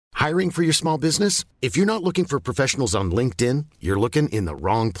Hiring for your small business? If you're not looking for professionals on LinkedIn, you're looking in the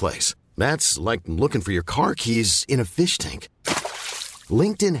wrong place. That's like looking for your car keys in a fish tank.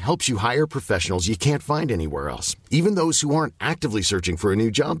 LinkedIn helps you hire professionals you can't find anywhere else, even those who aren't actively searching for a new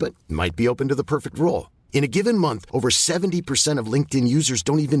job but might be open to the perfect role. In a given month, over 70% of LinkedIn users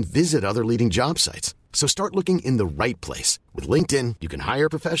don't even visit other leading job sites. So start looking in the right place. With LinkedIn, you can hire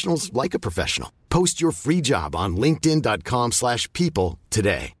professionals like a professional. Post your free job on linkedin.com/people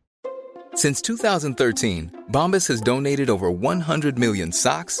today. Since 2013, Bombas has donated over 100 million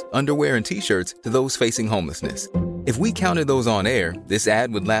socks, underwear, and T-shirts to those facing homelessness. If we counted those on air, this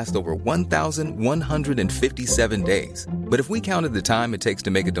ad would last over 1,157 days. But if we counted the time it takes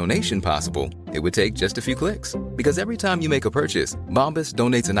to make a donation possible, it would take just a few clicks. Because every time you make a purchase, Bombas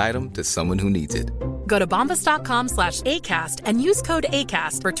donates an item to someone who needs it. Go to bombas.com/ACAST and use code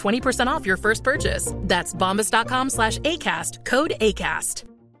ACAST for 20% off your first purchase. That's bombas.com/ACAST, code ACAST.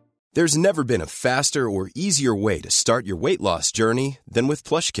 There's never been a faster or easier way to start your weight loss journey than with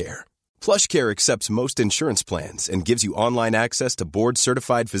PlushCare. PlushCare accepts most insurance plans and gives you online access to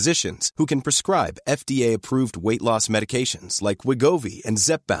board-certified physicians who can prescribe FDA-approved weight loss medications like Wegovy and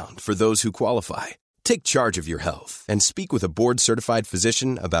Zepbound for those who qualify. Take charge of your health and speak with a board-certified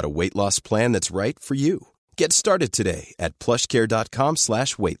physician about a weight loss plan that's right for you. Get started today at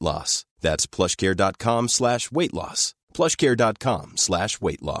plushcare.com/weight loss. That's plushcare.com/weight loss.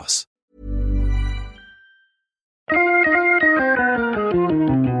 plushcare.com/weight loss.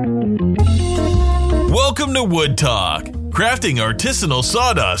 Welcome to Wood Talk, crafting artisanal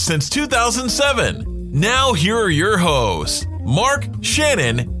sawdust since 2007. Now here are your hosts, Mark,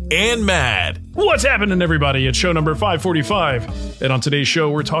 Shannon, and Matt. What's happening, everybody? It's show number 545. And on today's show,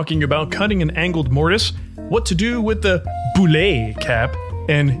 we're talking about cutting an angled mortise, what to do with the boulet cap,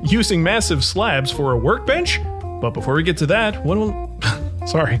 and using massive slabs for a workbench. But before we get to that,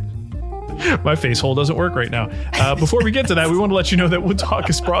 sorry, my face hole doesn't work right now. Before we get to that, we want to let you know that Wood Talk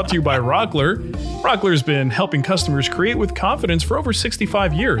is brought to you by Rockler. Rockler's been helping customers create with confidence for over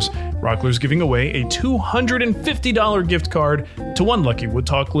 65 years. Rockler's giving away a $250 gift card to one lucky Wood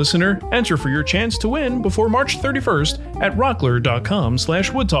Talk listener. Enter for your chance to win before March 31st at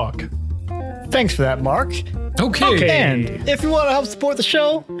rockler.com/woodtalk. Thanks for that, Mark. Okay. And if you want to help support the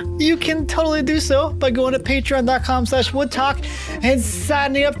show, you can totally do so by going to patreon.com/woodtalk and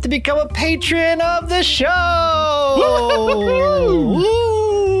signing up to become a patron of the show.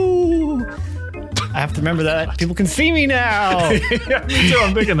 Woo! I have to remember that people can see me now. Yeah, me too.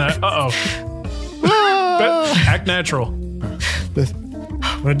 I'm thinking that. Act natural. What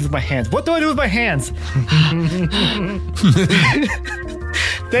do I do with my hands? What do I do with my hands?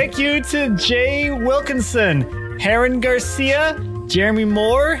 Thank you to Jay Wilkinson, Heron Garcia, Jeremy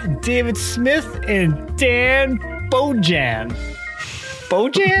Moore, David Smith, and Dan Bojan.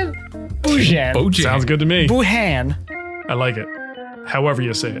 Bojan? Bojan. Bojan. Sounds good to me. Buhan. I like it. However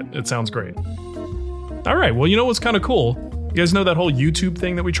you say it. It sounds great. All right. Well, you know what's kind of cool? You guys know that whole YouTube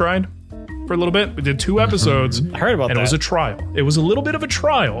thing that we tried for a little bit? We did 2 episodes. I heard about that. And it was a trial. It was a little bit of a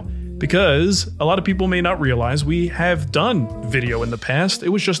trial because a lot of people may not realize we have done video in the past. It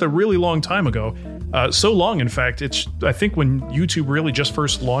was just a really long time ago. So long, in fact, I think when YouTube really just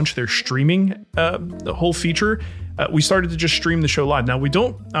first launched their streaming, the whole feature, we started to just stream the show live. Now, we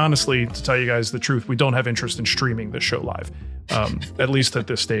don't, honestly, to tell you guys the truth, we don't have interest in streaming the show live, at least at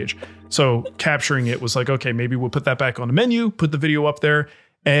this stage. So capturing it was like, okay, maybe we'll put that back on the menu, put the video up there.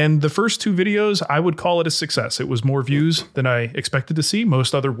 And the first 2 videos, I would call it a success. It was more views than I expected to see.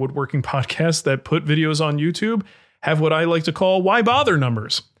 Most other woodworking podcasts that put videos on YouTube have what I like to call why bother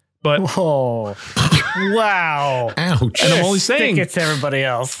numbers. But whoa, wow, ouch! And I'm only saying it's everybody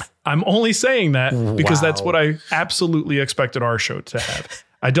else. I'm only saying that because that's what I absolutely expected our show to have.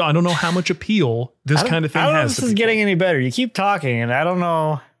 I don't know how much appeal this kind of thing has. I don't know if this is getting any better. You keep talking, and I don't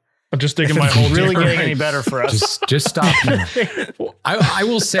know. I'm just digging my hole. Really getting any better for us? Just stop. I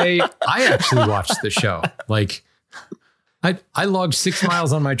will say I actually watched the show. Like I logged 6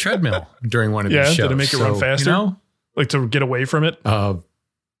 miles on my treadmill during one of these shows. Did it make it run faster? You know? Like to get away from it? The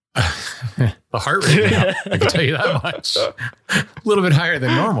heart rate, I can tell you that much. A little bit higher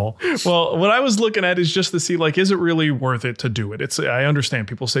than normal. Well, what I was looking at is just to see, like, is it really worth it to do it? I understand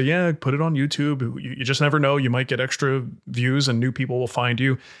people say, yeah, put it on YouTube. You just never know. You might get extra views and new people will find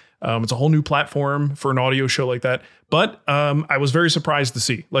you. It's a whole new platform for an audio show like that. But I was very surprised to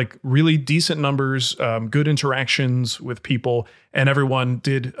see like really decent numbers, good interactions with people, and everyone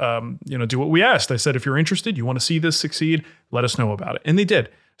did, do what we asked. I said, if you're interested, you want to see this succeed, let us know about it. And they did.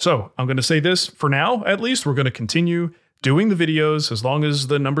 So I'm going to say this for now, at least, we're going to continue doing the videos. As long as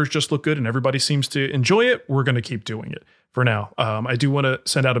the numbers just look good and everybody seems to enjoy it, we're going to keep doing it for now. I do want to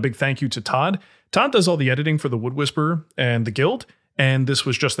send out a big thank you to Todd. Todd does all the editing for the Wood Whisperer and the Guild. And this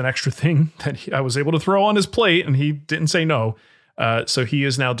was just an extra thing that I was able to throw on his plate, and he didn't say no. So he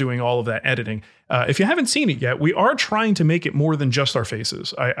is now doing all of that editing. If you haven't seen it yet, we are trying to make it more than just our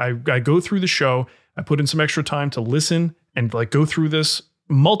faces. I go through the show. I put in some extra time to listen and like go through this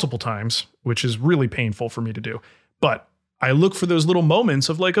multiple times, which is really painful for me to do. But I look for those little moments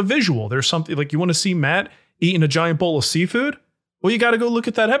of like a visual. There's something like you want to see Matt eating a giant bowl of seafood. Well, you got to go look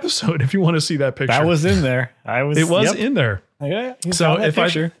at that episode if you want to see that picture. That was in there. It was in there. Yeah. So if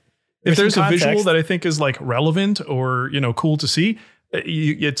there's a visual that I think is like relevant or, you know, cool to see,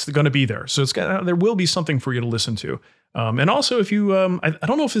 it's going to be there. So there will be something for you to listen to. And also if you, I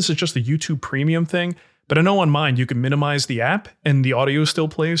don't know if this is just a YouTube Premium thing, but I know on mine, you can minimize the app and the audio still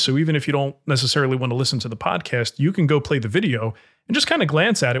plays. So even if you don't necessarily want to listen to the podcast, you can go play the video and just kind of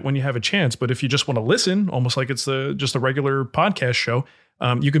glance at it when you have a chance. But if you just want to listen, almost like it's just a regular podcast show,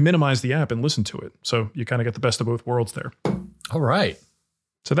 you can minimize the app and listen to it. So you kind of get the best of both worlds there. All right.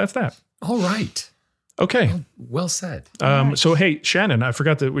 So that's that. All right. Okay. Well said. So, hey, Shannon, I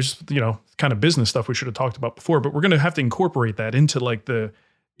forgot that was, you know, kind of business stuff we should have talked about before, but we're going to have to incorporate that into like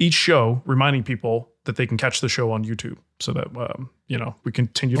each show, reminding people that they can catch the show on YouTube so that, you know, we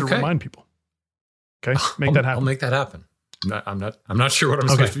continue to remind people. Okay. Make that happen. I'll make that happen. I'm not sure what I'm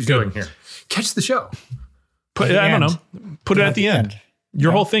supposed to be doing here. Catch the show. I don't know. Put it at the end.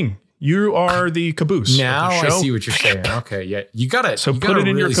 Your whole thing. You are the caboose. Now I see what you're saying. Okay, yeah, you gotta put it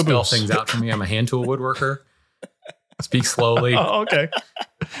in your spell caboose. things out for me. I'm a hand tool woodworker. Speak slowly. Oh, okay.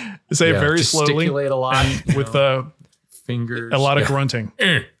 Say it very slowly. Gesticulate a lot with fingers. A lot of grunting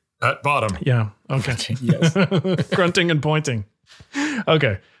at bottom. Yeah. Okay. Yes. Grunting and pointing.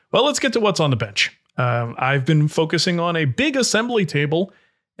 Okay. Well, let's get to what's on the bench. I've been focusing on a big assembly table,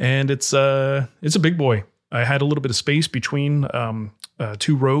 and it's a big boy. I had a little bit of space between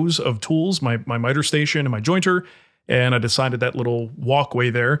 2 rows of tools, my miter station and my jointer, and I decided that little walkway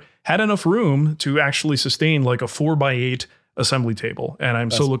there had enough room to actually sustain like a 4x8 assembly table. And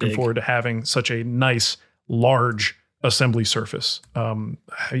I'm so looking forward to having such a nice, large assembly surface.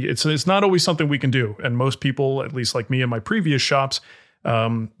 It's not always something we can do. And most people, at least like me in my previous shops,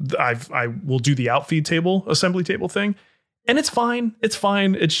 I will do the outfeed table, assembly table thing. And it's fine. It's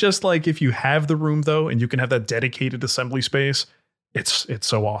fine. It's just like if you have the room though, and you can have that dedicated assembly space, it's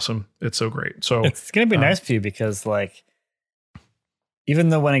so awesome. It's so great. So it's going to be nice for you because like, even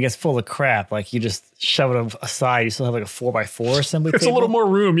though when it gets full of crap, like you just shove it aside, you still have like a 4x4 assembly It's table. a little more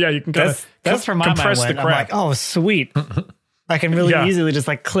room. Yeah. You can kind of that's for my mind when I'm like, oh, sweet. I can really easily just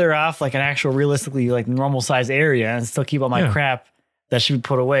like clear off like an actual realistically like normal size area and still keep all my crap that should be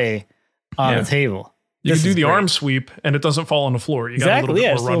put away on the table. You can do the arm sweep and it doesn't fall on the floor. You got a little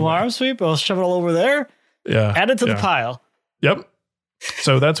bit more runway. Arm sweep. I'll shove it all over there. Yeah. Add it to the pile. Yep.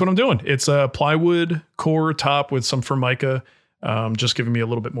 So that's what I'm doing. It's a plywood core top with some Formica, just giving me a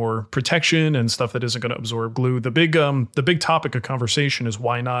little bit more protection and stuff that isn't going to absorb glue. The big topic of conversation is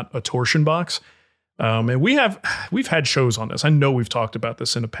why not a torsion box? And we've had shows on this. I know we've talked about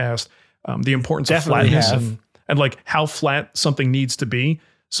this in the past. The importance of flatness and like how flat something needs to be.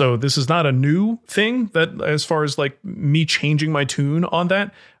 So this is not a new thing that as far as like me changing my tune on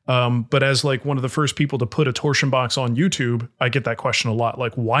that. But as like one of the first people to put a torsion box on YouTube, I get that question a lot.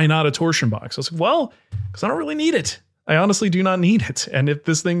 Like, why not a torsion box? I was like, well, because I don't really need it. I honestly do not need it. And if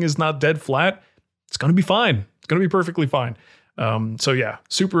this thing is not dead flat, it's going to be fine. It's going to be perfectly fine. So yeah,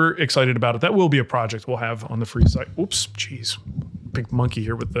 super excited about it. That will be a project we'll have on the free site. Oops, geez, big monkey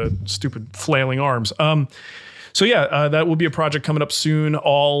here with the stupid flailing arms. So yeah, that will be a project coming up soon.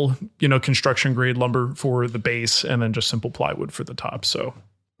 All, construction grade lumber for the base and then just simple plywood for the top. So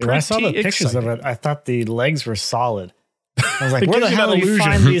when I saw the pictures of it, I thought the legs were solid. I was like, where the hell do you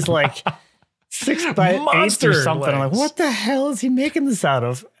find these like 6x8 or something? Legs. I'm like, what the hell is he making this out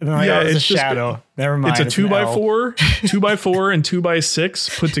of? And then it's a shadow. Never mind. It's a 2x4, 2x4 and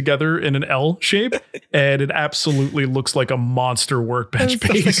 2x6 put together in an L shape. And it absolutely looks like a monster workbench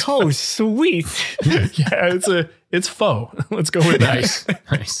base. Like, oh, sweet. Yeah, it's faux. Let's go with that.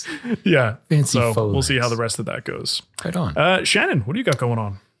 Nice. Yeah. Fancy faux. We'll see how the rest of that goes. Right on. Shannon, what do you got going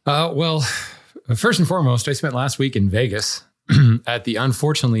on? Well, first and foremost, I spent last week in Vegas at the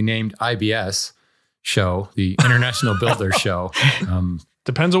unfortunately named IBS show, the International Builder Show.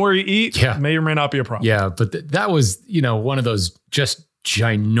 Depends on where you eat. Yeah. May or may not be a problem. Yeah, but that was, one of those just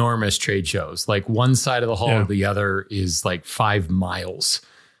ginormous trade shows. Like one side of the hall or the other is like 5 miles.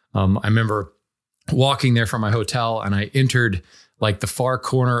 I remember walking there from my hotel, and I entered like the far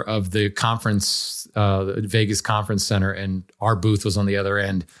corner of the conference, the Vegas Conference Center, and our booth was on the other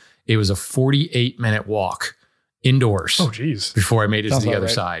end. It was a 48-minute walk indoors. Oh, geez. Before I made it to the other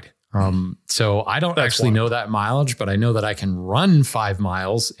side. So I don't actually know that mileage, but I know that I can run 5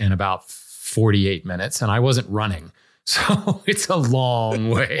 miles in about 48 minutes, and I wasn't running. So it's a long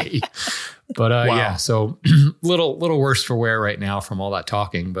way. But yeah, so little worse for wear right now from all that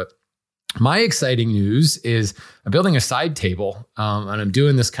talking. But my exciting news is I'm building a side table, and I'm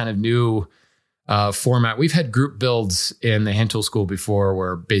doing this kind of new format. We've had group builds in the hand tool school before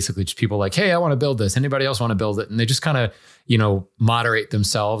where basically just people like, hey, I want to build this. Anybody else want to build it? And they just kind of, moderate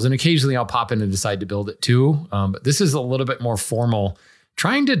themselves. And occasionally I'll pop in and decide to build it too. But this is a little bit more formal,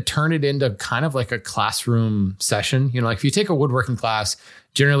 trying to turn it into kind of like a classroom session. Like if you take a woodworking class,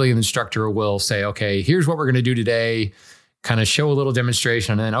 generally an instructor will say, okay, here's what we're going to do today. Kind of show a little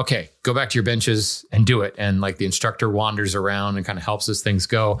demonstration, and then, okay, go back to your benches and do it. And like the instructor wanders around and kind of helps as things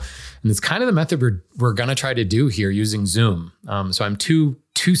go. And it's kind of the method we're going to try to do here using Zoom. So I'm two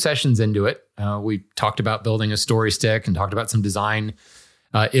sessions into it. We talked about building a story stick and talked about some design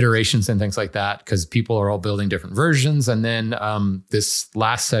iterations and things like that, because people are all building different versions. And then this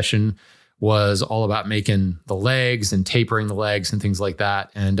last session was all about making the legs and tapering the legs and things like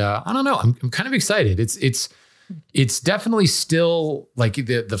that. And I don't know, I'm kind of excited. It's definitely still like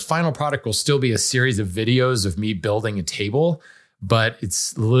the final product will still be a series of videos of me building a table, but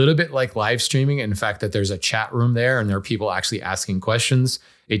it's a little bit like live streaming. And the fact that there's a chat room there and there are people actually asking questions,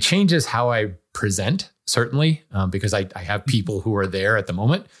 it changes how I present, certainly, because I have people who are there at the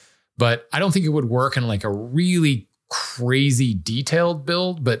moment, but I don't think it would work in like a really crazy detailed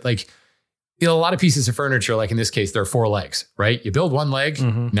build. But like, a lot of pieces of furniture, like in this case, there are 4 legs, right? You build one leg,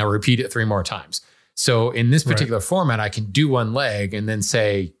 now repeat it 3 more times. So in this particular format, I can do one leg and then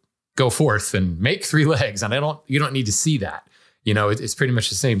say, go forth and make 3 legs. And you don't need to see that, it's pretty much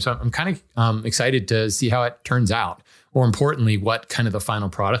the same. So I'm kind of excited to see how it turns out. More importantly, what kind of the final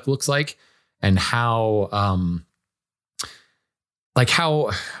product looks like and how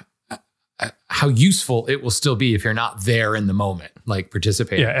useful it will still be if you're not there in the moment, like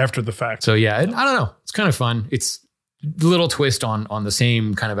participating. Yeah. After the fact. So yeah, I don't know. It's kind of fun. It's little twist on the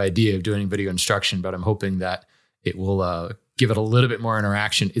same kind of idea of doing video instruction, but I'm hoping that it will give it a little bit more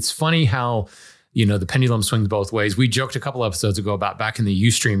interaction. It's funny how, the pendulum swings both ways. We joked a couple episodes ago about back in the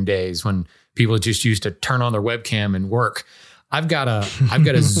Ustream days when people just used to turn on their webcam and work. I've got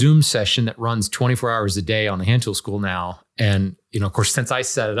a Zoom session that runs 24 hours a day on the hand tool school now. And, of course, since I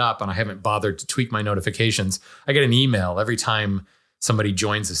set it up and I haven't bothered to tweak my notifications, I get an email every time somebody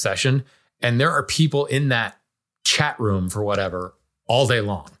joins a session. And there are people in that chat room for whatever all day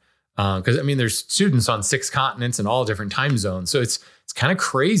long. Because there's students on 6 continents and all different time zones. So it's kind of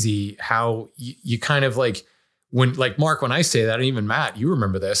crazy how you kind of like when, like Mark, when I say that, and even Matt, you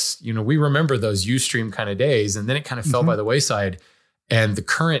remember this, we remember those Ustream kind of days, and then it kind of fell by the wayside. And the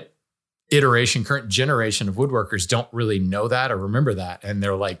current generation of woodworkers don't really know that or remember that. And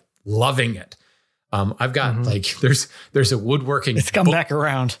they're like loving it. I've got like, there's a woodworking. It's come back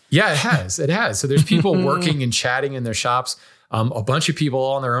around. Yeah, it has. So there's people working and chatting in their shops. A bunch of people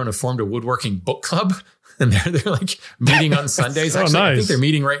all on their own have formed a woodworking book club, and they're like meeting on Sundays. Actually, nice. I think they're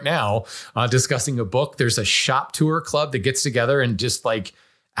meeting right now, discussing a book. There's a shop tour club that gets together and just like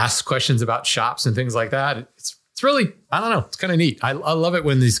asks questions about shops and things like that. It's really, I don't know. It's kind of neat. I love it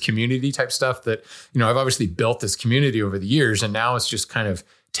when these community type stuff that, I've obviously built this community over the years, and now it's just kind of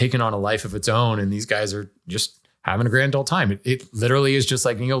taken on a life of its own. And these guys are just having a grand old time. It literally is just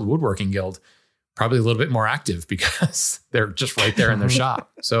like an old woodworking guild, probably a little bit more active because they're just right there in their shop.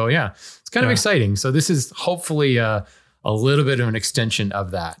 So yeah, it's kind of exciting. So this is hopefully a little bit of an extension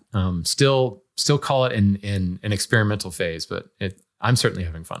of that. Still call it in an experimental phase, but I'm certainly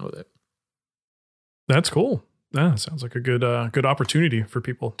having fun with it. That's cool. Yeah, sounds like a good opportunity for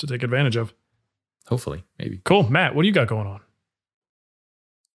people to take advantage of. Hopefully, maybe. Cool. Matt, what do you got going on?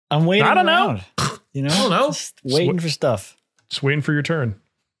 I'm waiting. I don't know. I don't know. Just waiting for stuff. Just waiting for your turn.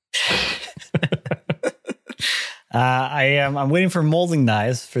 I'm waiting for molding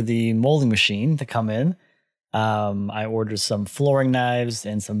knives for the molding machine to come in. I ordered some flooring knives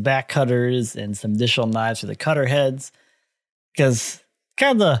and some back cutters and some additional knives for the cutter heads, because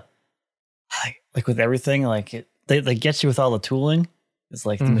kind of like with everything, like they get you with all the tooling. It's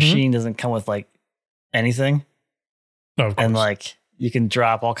like the machine doesn't come with like anything. Oh, of course. And like you can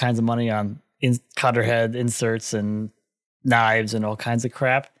drop all kinds of money on cutter head inserts and knives and all kinds of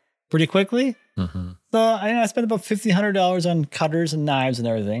crap pretty quickly. Mm-hmm. So I spent about $1,500 on cutters and knives and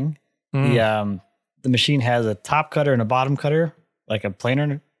everything. The machine has a top cutter and a bottom cutter, like a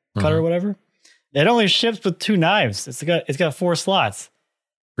planer cutter or whatever. it only ships with 2 knives. It's got 4 slots.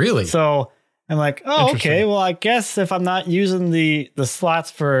 Really? So I'm like, oh, okay. Well, I guess if I'm not using the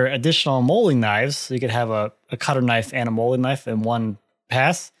slots for additional molding knives, so you could have a cutter knife and a molding knife in one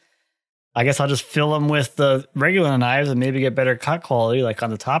pass, I guess I'll just fill them with the regular knives and maybe get better cut quality, like on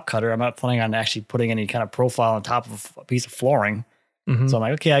the top cutter. I'm not planning on actually putting any kind of profile on top of a piece of flooring. Mm-hmm. So I'm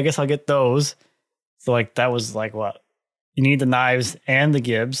like, okay, I guess I'll get those. So like that was like what? You need the knives and the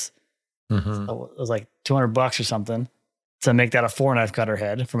gibs. Mm-hmm. So it was like $200 or something to make that a 4-knife cutter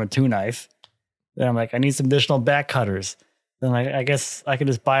head from a 2-knife. Then I'm like, I need some additional back cutters. Then I guess I could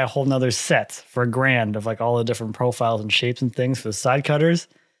just buy a whole nother set for $1,000 of like all the different profiles and shapes and things for the side cutters.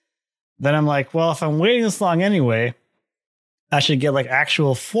 Then I'm like, well, if I'm waiting this long anyway, I should get like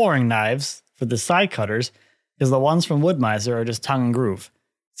actual flooring knives for the side cutters, because the ones from Wood-Mizer are just tongue and groove.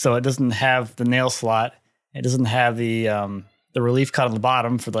 So it doesn't have the nail slot. It doesn't have the relief cut on the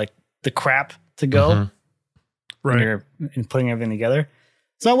bottom for like the crap to go when you're putting everything together.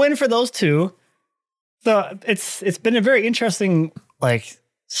 So I'm waiting for those 2. So it's been a very interesting, like,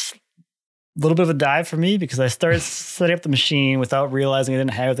 little bit of a dive for me, because I started setting up the machine without realizing I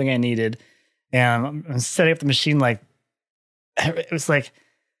didn't have everything I needed. And I'm setting up the machine like, it was like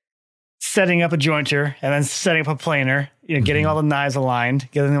setting up a jointer and then setting up a planer, getting all the knives aligned,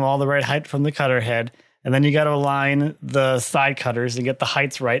 getting them all the right height from the cutter head. And then you got to align the side cutters and get the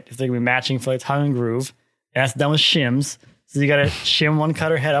heights right if they're going to be matching for like tongue and groove. And that's done with shims. So you got to shim one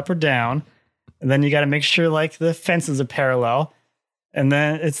cutter head up or down. And then you got to make sure like the fences are parallel. And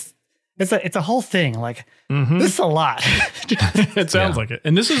then it's a whole thing. Like, this is a lot. It sounds like it.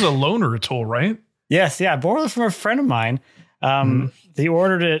 And this is a loaner tool, right? Yes. Yeah. I borrowed it from a friend of mine. They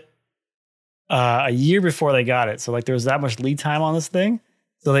ordered it a year before they got it. So like there was that much lead time on this thing.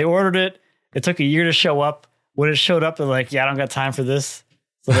 So they ordered it. It took a year to show up. When it showed up, they're like, yeah, I don't got time for this.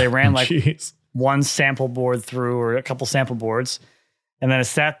 So they ran like one sample board through, or a couple sample boards. And then it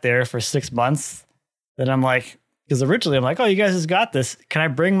sat there for 6 months. Then I'm like, because originally I'm like, oh, you guys just got this. Can I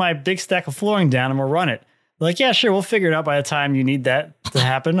bring my big stack of flooring down and we'll run it? They're like, yeah, sure. We'll figure it out by the time you need that to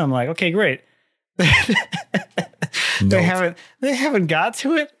happen. I'm like, okay, great. They haven't got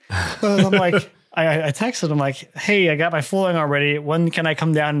to it. So I'm like, I texted him like, hey, I got my flooring already. When can I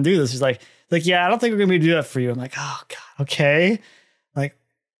come down and do this? He's like, yeah, I don't think we're going to be able to do that for you. I'm like, oh God, okay. Like,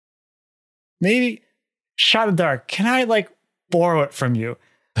 maybe shot in the dark. Can I like borrow it from you?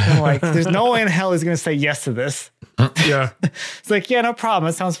 And I'm like, there's no way in hell he's going to say yes to this. Yeah. It's like, yeah, no problem.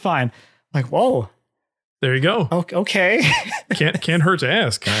 That sounds fine. I'm like, whoa. There you go. Okay. Can't hurt to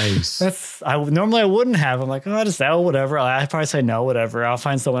ask. Nice. Normally I wouldn't have. I'm like, oh, just whatever. I'd probably say no, whatever. I'll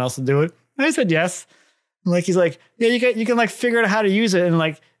find someone else to do it. And I said yes. And like, he's like, yeah, you can like figure out how to use it and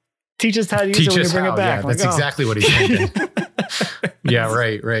like teach us how to use it when you bring it back. Yeah, that's exactly what he's thinking. Yeah,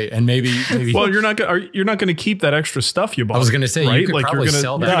 right. And maybe. Well, you're not going to keep that extra stuff you bought. I was going to say, right? You could probably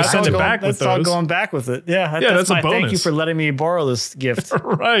sell that. You're going to send it back with those. That's all going back with it. Yeah, that's a bonus. Thank you for letting me borrow this gift.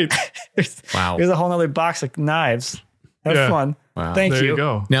 Right. Wow. Here's a whole other box of knives. Have fun. Wow. Thank there you. You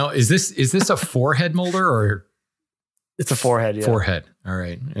go. Now, is this a 4-head molder or? It's a 4-head. Yeah. 4-head. All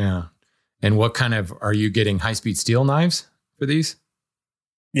right. Yeah. And what kind of, are you getting high-speed steel knives for these?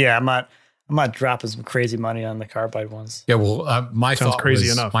 Yeah, I'm not dropping some crazy money on the carbide ones. Yeah, well, my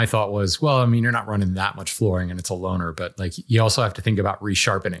thought was, well, I mean, you're not running that much flooring and it's a loaner, but like you also have to think about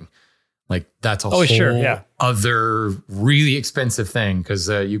resharpening. Like that's a whole other really expensive thing, because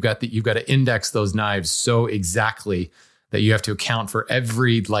you've got to index those knives so exactly that you have to account for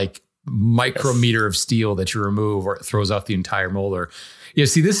every like micrometer of steel that you remove, or it throws off the entire molder. Yeah,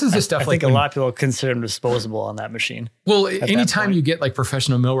 see, this is the stuff. I think a lot of people consider them disposable on that machine. Well, anytime you get like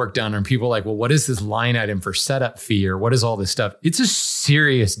professional millwork done, and people are like, well, what is this line item for setup fee, or what is all this stuff? It's a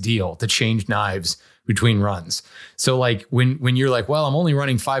serious deal to change knives between runs. So like when you're like, well, I'm only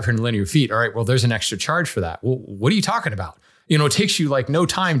running 500 linear feet. All right, well, there's an extra charge for that. Well, what are you talking about? It takes you like no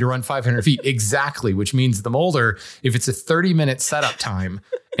time to run 500 feet. Exactly. Which means the molder, if it's a 30-minute setup time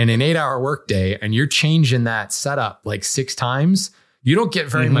and an 8-hour workday, and you're changing that setup like 6 times, you don't get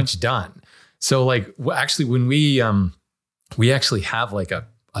very much done. So like actually when we actually have like a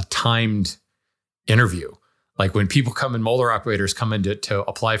timed interview, like when people come in, molder operators come in to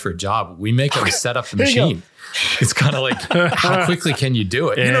apply for a job, we make them set up the machine. It's kind of like, how quickly can you do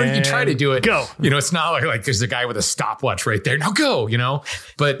it? You try to do it. Go. It's not like there's a guy with a stopwatch right there. Now go,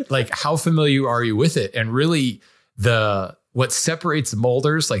 but like how familiar are you with it? And really what separates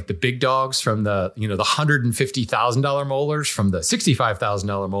molders, like the big dogs from the $150,000 molders from the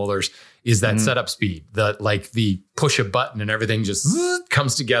 $65,000 molders, is that setup speed. The push a button and everything just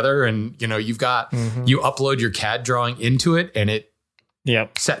comes together, and you upload your CAD drawing into it, and it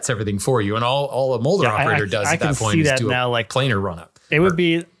sets everything for you. And all a molder operator does at that point is do a planer run up. It would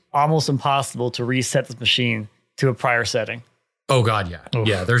be almost impossible to reset this machine to a prior setting. Oh God. Yeah. Oof.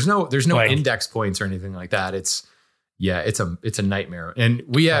 Yeah. There's no index points or anything like that. It's a nightmare. And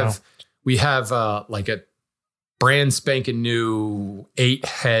we have like a brand spanking new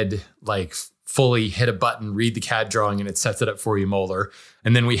 8-head, like fully hit a button, read the CAD drawing, and it sets it up for you molder.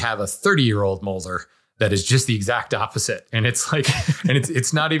 And then we have a 30-year-old molder that is just the exact opposite. And it's like, and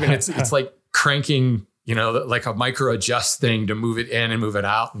it's not even, it's like cranking, like a micro adjust thing to move it in and move it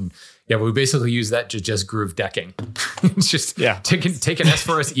out. And we basically use that to just groove decking. It's just take an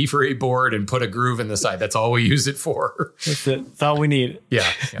S4S E4A board and put a groove in the side. That's all we use it for. That's it. That's all we need. Yeah.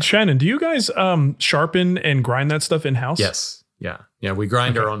 Shannon, do you guys sharpen and grind that stuff in-house? Yes. Yeah. We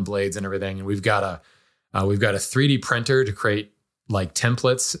grind our own blades and everything. And we've got a 3D printer to create like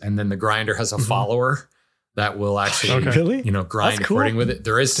templates. And then the grinder has a follower that will actually, grind according with it.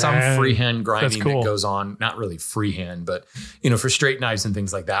 There is some freehand grinding that goes on, not really freehand, but for straight knives and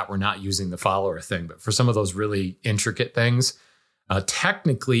things like that, we're not using the follower thing. But for some of those really intricate things,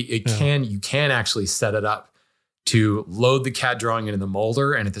 technically you can actually set it up to load the CAD drawing into the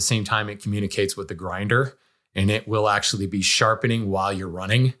molder. And at the same time, it communicates with the grinder and it will actually be sharpening while you're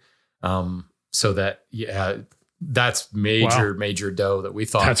running. So that, that's major dough that we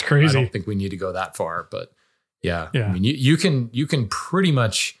thought. That's crazy. I don't think we need to go that far, but yeah. I mean, you can pretty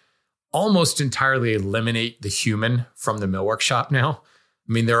much almost entirely eliminate the human from the millwork shop now.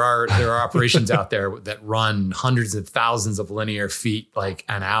 I mean, there are operations out there that run hundreds of thousands of linear feet like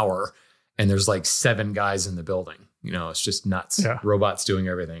an hour, and there's like 7 guys in the building. It's just nuts. Yeah. Robots doing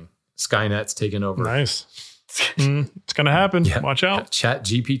everything. Skynet's taking over. Nice. It's gonna happen. Yeah. Watch out.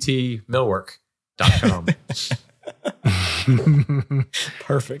 ChatGPT millwork.com.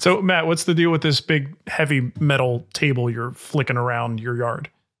 Perfect. So Matt, what's the deal with this big heavy metal table you're flicking around your yard?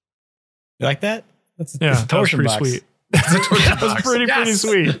 You like that? That's a torsion box. Sweet. That's pretty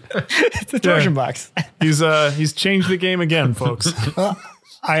sweet. It's a torsion box. He's changed the game again, folks.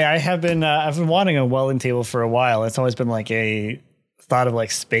 I have been I've been wanting a welding table for a while. It's always been like a thought of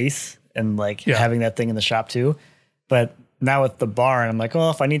like space and like having that thing in the shop too. But now with the barn, I'm like,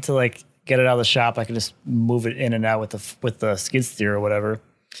 if I need to like get it out of the shop, I can just move it in and out with the skid steer or whatever.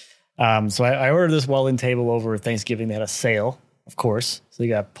 So I ordered this welding table over Thanksgiving. They had a sale, of course. So you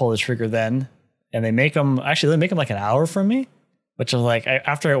got to pull the trigger then. And they make them like an hour from me, which is like,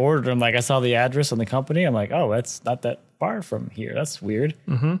 after I ordered them, like I saw the address on the company. I'm like, oh, that's not that far from here. That's weird.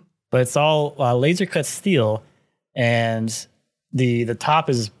 Mm-hmm. But it's all laser cut steel. And the top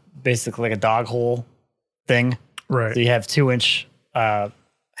is basically like a dog hole thing. Right. So you have 2-inch,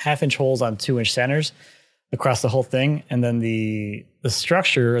 half-inch holes on 2-inch centers across the whole thing. And then the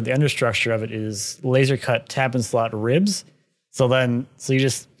structure, the understructure of it is laser cut tab and slot ribs. So you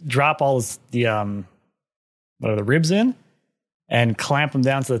just drop all the ribs in and clamp them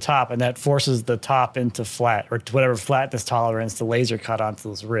down to the top. And that forces the top into flat or whatever flatness tolerance to laser cut onto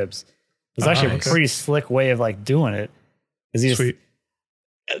those ribs. It's actually a pretty slick way of like doing it. Sweet.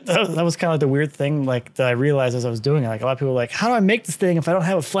 That was kind of like the weird thing like that I realized as I was doing it. Like a lot of people were like, how do I make this thing if I don't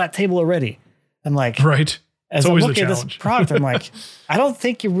have a flat table already? I'm like, right. As I'm looking at this product, I'm like, I don't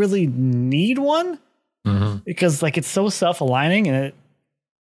think you really need one because like it's so self-aligning and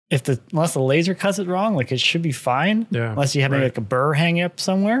unless the laser cuts it wrong, like it should be fine. Yeah. Unless you have maybe like a burr hanging up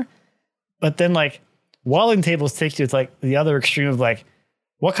somewhere. But then like welding tables take you to like the other extreme of like,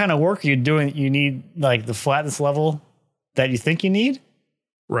 what kind of work are you doing? You need like the flatness level that you think you need.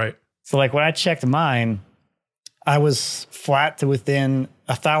 Right. So like when I checked mine, I was flat to within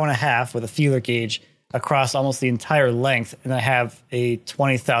 1.5 thou with a feeler gauge across almost the entire length. And I have a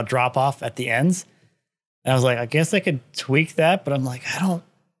 20 thou drop off at the ends. And I was like, I guess I could tweak that, but I'm like,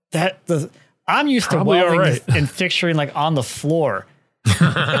 I'm used to welding and fixturing like on the floor.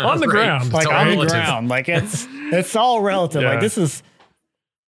 On the ground. Like on the ground. Like it's all relative. Like this is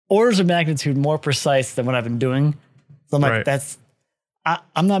orders of magnitude more precise than what I've been doing. So I'm like,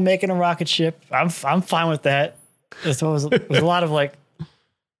 I'm not making a rocket ship. I'm fine with that. So it was a lot of like,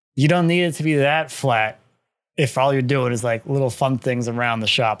 you don't need it to be that flat if all you're doing is like little fun things around the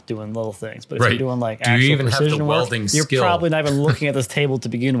shop doing little things. But if you're doing like actual precision work, you're probably not even looking at this table to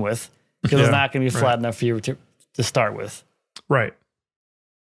begin with because it's not going to be flat enough for you to start with. Right.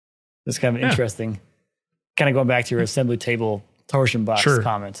 It's kind of interesting. Kind of going back to your assembly table torsion box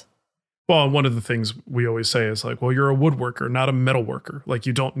comment. Well, one of the things we always say is like, well, you're a woodworker, not a metal worker. Like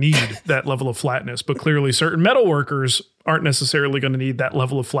you don't need that level of flatness, but clearly certain metal workers aren't necessarily going to need that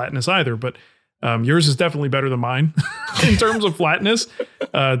level of flatness either. But Yours is definitely better than mine in terms of flatness.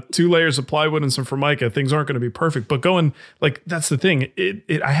 2 layers of plywood and some Formica, things aren't going to be perfect. But that's the thing.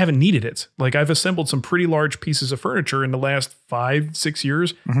 I haven't needed it. Like I've assembled some pretty large pieces of furniture in the last 5-6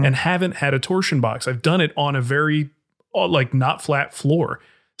 years and haven't had a torsion box. I've done it on a very not flat floor.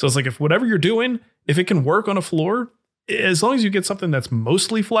 So it's like if whatever you're doing, if it can work on a floor, as long as you get something that's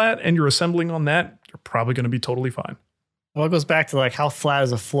mostly flat and you're assembling on that, you're probably going to be totally fine. Well, it goes back to like how flat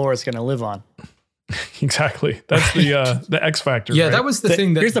is a floor it's going to live on. Exactly. That's the X factor. Yeah, right? that was the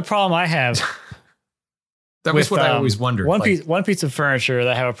thing. Here's the problem I have. That was what I always wondered. One piece of furniture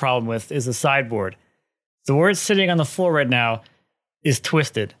that I have a problem with is the sideboard. So where it's sitting on the floor right now is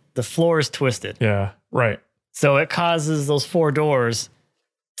twisted. The floor is twisted. Yeah, right. So it causes those 4 doors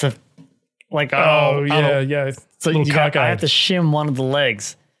to like yeah. So I have to shim one of the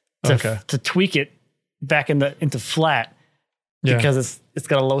legs to tweak it back into flat because it's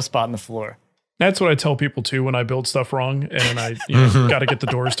got a low spot in the floor. That's what I tell people too when I build stuff wrong and I got to get the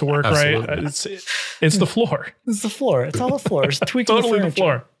doors to work right. It's the floor. It's the floor. It's all the floor. It's tweaking totally the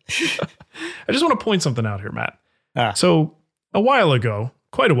floor. I just want to point something out here, Matt. So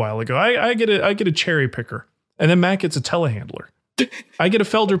quite a while ago, I get a cherry picker, and then Matt gets a telehandler. I get a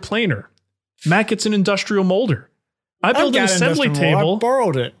Felder planer. Matt gets an industrial molder. I build an assembly table. I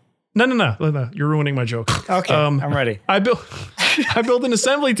borrowed it. No. You're ruining my joke. Okay, I'm ready. I build an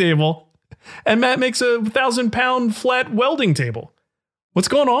assembly table, and Matt makes a 1,000-pound flat welding table. What's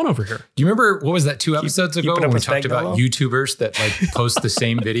going on over here? Do you remember what was that 2 episodes ago when we talked about YouTubers that like post the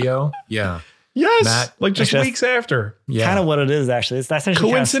same video? Yeah. Yes. Matt, like just weeks after. Yeah. Kind of what it is actually. That's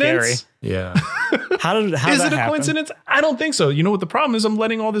actually coincidence. Kind of scary. Yeah. How is it a coincidence? I don't think so. You know what the problem is? I'm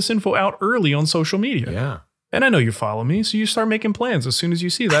letting all this info out early on social media. Yeah. And I know you follow me, so you start making plans as soon as you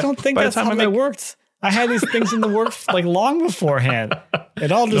see that. I don't think that's how that worked. I had these things in the works like long beforehand.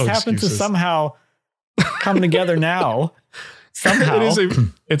 It all just happened to somehow come together now. Somehow.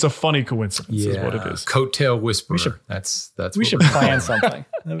 It's a funny coincidence is what it is. Coattail whisperer. We should plan something.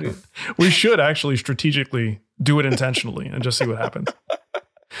 We should actually strategically do it intentionally and just see what happens.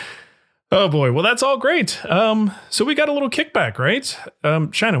 Oh boy. Well, that's all great. So we got a little kickback, right?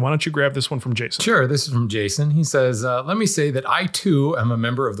 Shannon, why don't you grab this one from Jason? Sure. This is from Jason. He says, let me say that I too am a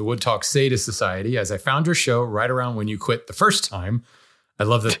member of the Wood Talk Sadist Society, as I found your show right around when you quit the first time. I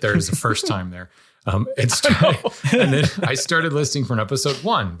love that there's a first time there. And then I started listening from episode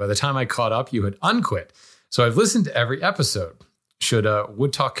 1. By the time I caught up, you had unquit. So I've listened to every episode. Should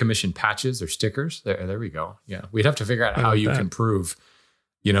Wood Talk commission patches or stickers? There we go. Yeah. We'd have to figure out how you can prove,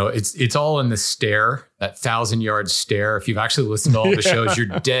 it's all in the stare, that 1,000-yard stare. If you've actually listened to all the shows, you're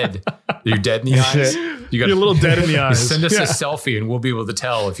dead. You're dead in the eyes. You're a little dead in the eyes. Send us a selfie and we'll be able to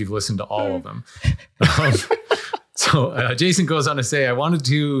tell if you've listened to all of them. So Jason goes on to say, I wanted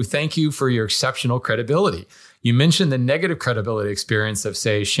to thank you for your exceptional credibility. You mentioned the negative credibility experience of,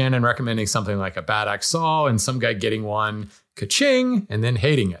 say, Shannon recommending something like a bad axe saw and some guy getting one, ka-ching, and then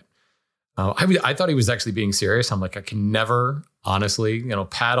hating it. I thought he was actually being serious. I'm like, I can never, honestly,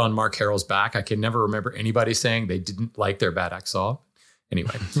 pat on Mark Harrell's back. I can never remember anybody saying they didn't like their bad axe saw.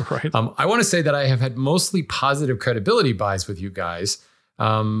 Anyway, right. I want to say that I have had mostly positive credibility buys with you guys.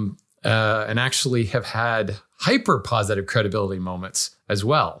 And actually have had hyper positive credibility moments as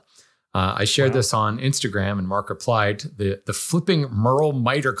well. I shared this on Instagram and Mark replied, the flipping Merle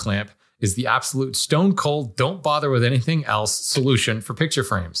miter clamp is the absolute stone cold, don't bother with anything else solution for picture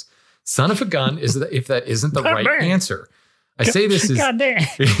frames. Son of a gun if that isn't the right answer. I say this is... God damn.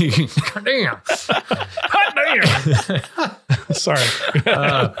 God damn. Hot damn. Sorry.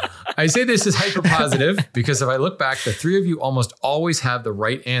 I say this is hyper positive because if I look back, the 3 of you almost always have the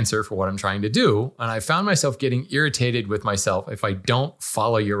right answer for what I'm trying to do. And I found myself getting irritated with myself if I don't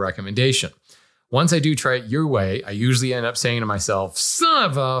follow your recommendation. Once I do try it your way, I usually end up saying to myself,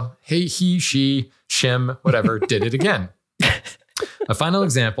 son of a, hey, he, she, shim, whatever, did it again. A final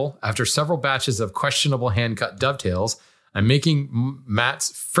example, after several batches of questionable hand-cut dovetails, I'm making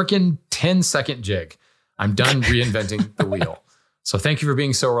Matt's frickin' 10-second jig. I'm done reinventing the wheel. So thank you for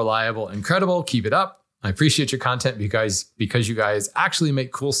being so reliable and credible. Keep it up. I appreciate your content because you guys actually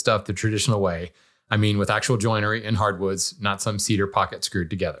make cool stuff the traditional way. I mean, with actual joinery and hardwoods, not some cedar pocket screwed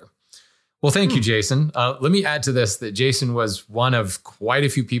together. Well, thank you, Jason. Let me add to this that Jason was one of quite a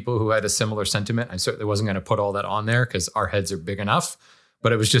few people who had a similar sentiment. I certainly wasn't going to put all that on there because our heads are big enough,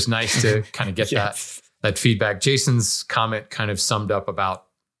 but it was just nice to kind of get that feedback. Jason's comment kind of summed up about,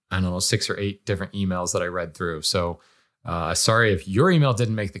 6 or 8 different emails that I read through. So sorry if your email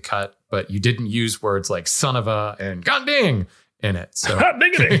didn't make the cut, but you didn't use words like son of a and god dang in it. So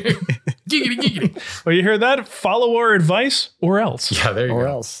giggity. Giggity. Well, you hear that? Follow our advice or else. Yeah, there you go. Or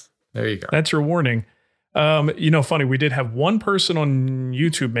else. There you go. That's your warning. Funny, we did have one person on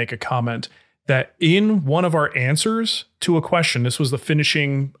YouTube make a comment that in one of our answers to a question, this was the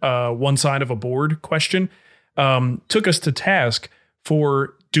finishing one side of a board question, took us to task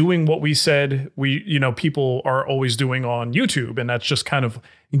for doing what we said people are always doing on YouTube. And that's just kind of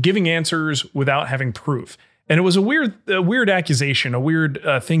giving answers without having proof. And it was a weird accusation, a weird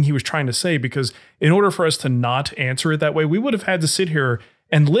thing he was trying to say, because in order for us to not answer it that way, we would have had to sit here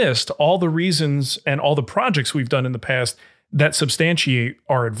and list all the reasons and all the projects we've done in the past that substantiate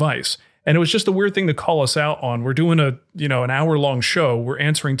our advice. And it was just a weird thing to call us out on. We're doing an hour-long show. We're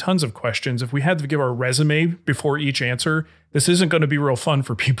answering tons of questions. If we had to give our resume before each answer, this isn't going to be real fun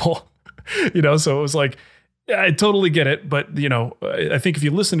for people. So it was like, I totally get it. But, I think if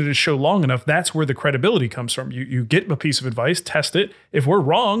you listen to this show long enough, that's where the credibility comes from. You get a piece of advice, test it. If we're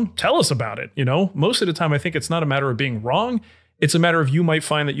wrong, tell us about it. Most of the time, I think it's not a matter of being wrong. It's a matter of you might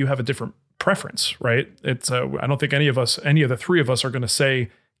find that you have a different preference, right? It's I don't think any of the three of us are going to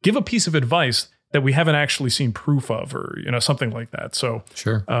say, give a piece of advice that we haven't actually seen proof of, or, something like that. So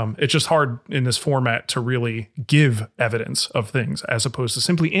sure. It's just hard in this format to really give evidence of things as opposed to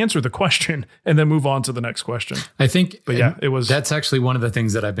simply answer the question and then move on to the next question. I think, but yeah, that's actually one of the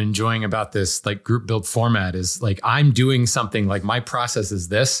things that I've been enjoying about this like group build format is like, I'm doing something like my process is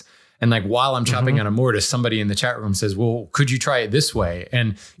this. And like, while I'm chopping on a mortise, somebody in the chat room says, well, could you try it this way?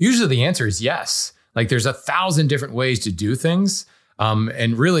 And usually the answer is yes. Like there's 1,000 different ways to do things.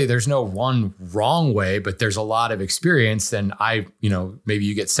 And really there's no one wrong way, but there's a lot of experience. And maybe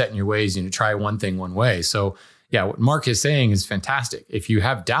you get set in your ways, try one thing one way. So yeah, what Mark is saying is fantastic. If you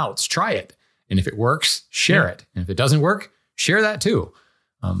have doubts, try it. And if it works, share it. And if it doesn't work, share that too.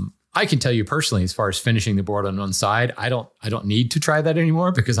 I can tell you personally, as far as finishing the board on one side, I don't need to try that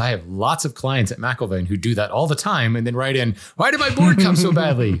anymore because I have lots of clients at McIlvaine who do that all the time and then write in, why did my board come so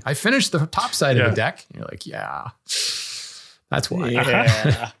badly? I finished the top side of the deck. And you're like, yeah, that's why.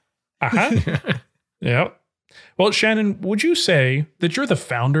 Yeah. Yep. Well, Shannon, would you say that you're the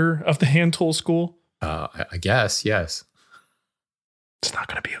founder of the hand tool school? I guess, yes. It's not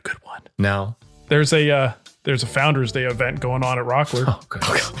going to be a good one. No. There's a Founders Day event going on at Rockler. Oh,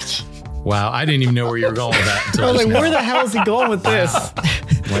 gosh. Wow, I didn't even know where you were going with that. I was like, where the hell is he going with this?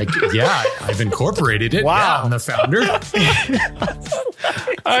 Like, yeah, I've incorporated it. Wow. Yeah, I'm the founder.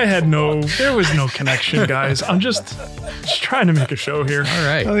 There was no connection, guys. I'm just trying to make a show here. All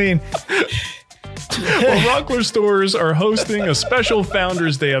right. I mean... Well, Rockler Stores are hosting a special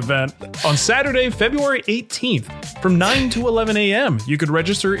Founders Day event on Saturday, February 18th from 9 to 11 a.m. You could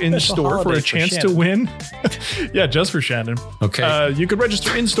register in store for a chance to win. Yeah, just for Shannon. Okay. You could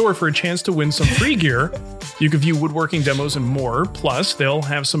register in store for a chance to win some free gear. You can view woodworking demos and more. Plus, they'll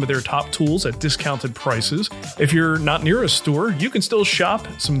have some of their top tools at discounted prices. If you're not near a store, you can still shop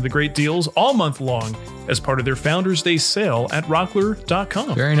some of the great deals all month long as part of their Founders Day sale at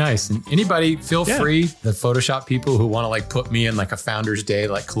rockler.com. Very nice. And anybody, feel free, the Photoshop people who want to like put me in like a Founders Day,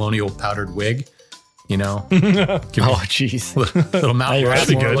 like colonial powdered wig, Oh, jeez. Little Mount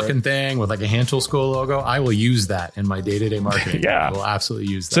Rushmore looking thing with like a hand tool school logo. I will use that in my day-to-day marketing. Yeah. I will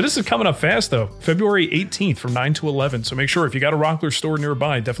absolutely use that. So this is coming up fast though, February 18th from 9 to 11. So make sure if you got a Rockler store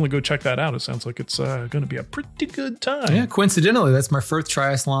nearby, definitely go check that out. It sounds like it's going to be a pretty good time. Yeah, coincidentally, that's my first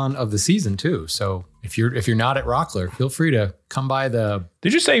triathlon of the season too. So if you're not at Rockler, feel free to come by the...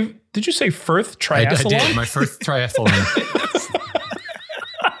 Did you say Firth Triathlon? I did, my first triathlon.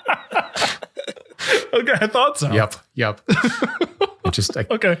 Okay, I thought so. Yep. I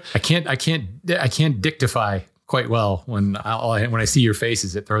can't dictify quite well when I see your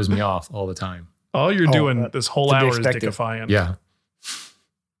faces. It throws me off all the time. All you're doing this whole hour is dictifying. Yeah.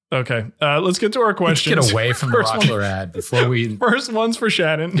 Okay, let's get to our questions. Let's get away from the Rockler ad before we... First one's for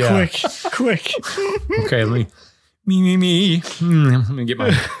Shannon. Yeah. Quick. Okay, let me get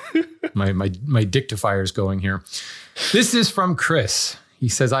my dictifiers going here. This is from Chris. He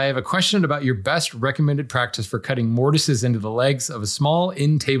says, I have a question about your best recommended practice for cutting mortises into the legs of a small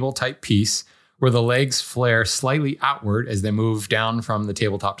in-table type piece where the legs flare slightly outward as they move down from the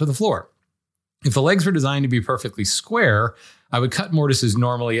tabletop to the floor. If the legs were designed to be perfectly square, I would cut mortises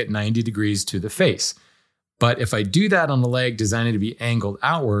normally at 90 degrees to the face. But if I do that on a leg designed to be angled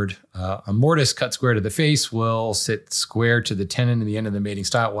outward, a mortise cut square to the face will sit square to the tenon in the end of the mating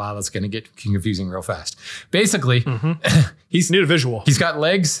style. Wow, that's going to get confusing real fast. Basically, Need a visual. He's got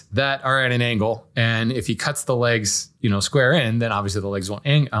legs that are at an angle, and if he cuts the legs, square in, then obviously the legs won't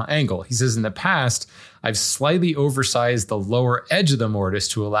angle. He says, in the past, I've slightly oversized the lower edge of the mortise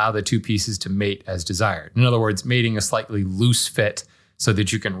to allow the two pieces to mate as desired. In other words, mating a slightly loose fit so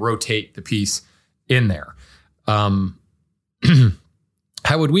that you can rotate the piece in there. How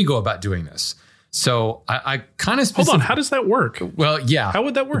how would we go about doing this? So I kind of hold on. How does that work? Well, yeah. How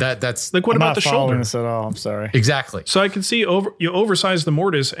would that work? That's like, what about the shoulder? This at all. I'm sorry. Exactly. So I can see you oversize the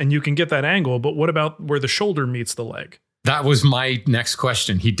mortise and you can get that angle, but what about where the shoulder meets the leg? That was my next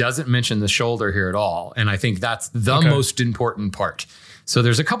question. He doesn't mention the shoulder here at all. And I think that's the most important part. So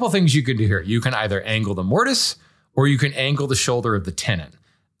there's a couple things you can do here. You can either angle the mortise or you can angle the shoulder of the tenon.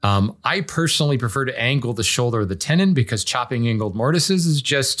 I personally prefer to angle the shoulder of the tenon because chopping angled mortises is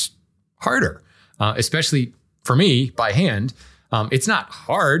just harder, especially for me by hand. It's not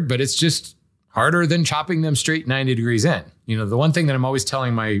hard, but it's just harder than chopping them straight 90 degrees in. You know, the one thing that I'm always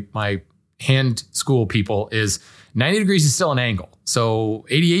telling my hand school people is 90 degrees is still an angle. So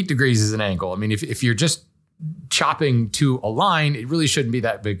 88 degrees is an angle. I mean, if you're just chopping to a line, it really shouldn't be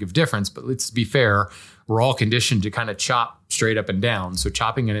that big of a difference. But let's be fair, we're all conditioned to kind of chop straight up and down. So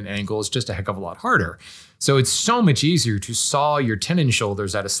chopping at an angle is just a heck of a lot harder. So it's so much easier to saw your tenon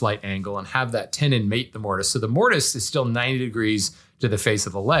shoulders at a slight angle and have that tenon mate the mortise. So the mortise is still 90 degrees to the face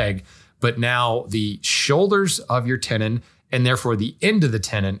of the leg, but now the shoulders of your tenon and therefore the end of the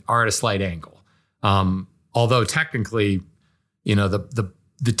tenon are at a slight angle. Although technically, you know,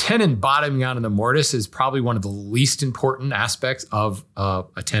 the tenon bottoming out in the mortise is probably one of the least important aspects of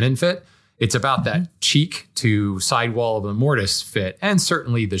a tenon fit. It's about that cheek to sidewall of the mortise fit, and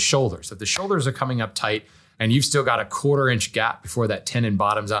certainly the shoulders. If the shoulders are coming up tight and you've still got a 1/4 inch gap before that tenon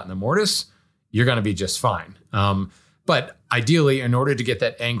bottoms out in the mortise, you're going to be just fine. But ideally, in order to get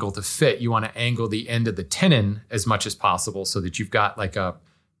that angle to fit, you want to angle the end of the tenon as much as possible so that you've got like a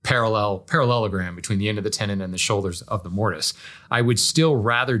parallelogram between the end of the tenon and the shoulders of the mortise. I would still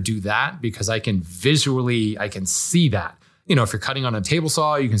rather do that because I can see that. You know, if you're cutting on a table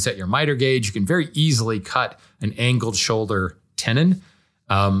saw, you can set your miter gauge. You can very easily cut an angled shoulder tenon.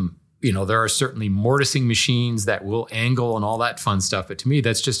 You know, there are certainly mortising machines that will angle and all that fun stuff. But to me,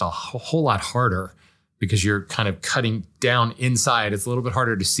 that's just a whole lot harder because you're kind of cutting down inside. It's a little bit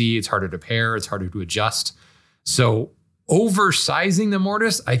harder to see. It's harder to pare. It's harder to adjust. So oversizing the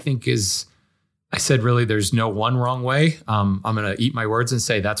mortise, I think I said, really, there's no one wrong way. I'm going to eat my words and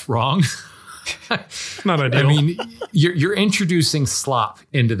say that's wrong. Not ideal. I mean, you're introducing slop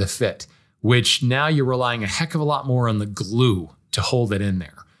into the fit, which now you're relying a heck of a lot more on the glue to hold it in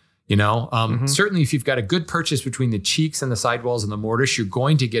there. You know, certainly if you've got a good purchase between the cheeks and the sidewalls and the mortise, you're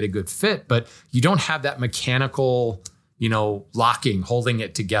going to get a good fit, but you don't have that mechanical, you know, locking, holding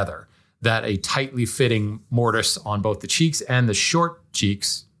it together that a tightly fitting mortise on both the cheeks and the short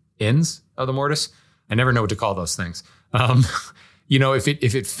cheeks ends of the mortise. I never know what to call those things. You know, if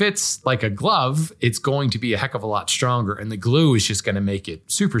it fits like a glove, it's going to be a heck of a lot stronger, and the glue is just going to make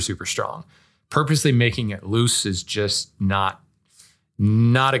it super, super strong. Purposely making it loose is just not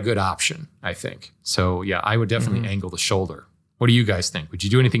a good option, I think. So yeah, I would definitely angle the shoulder. What do you guys think? Would you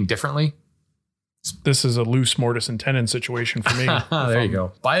do anything differently? This is a loose mortise and tenon situation for me. There you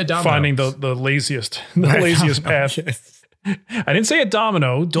go. Buy a domino. Finding the laziest path. I didn't say a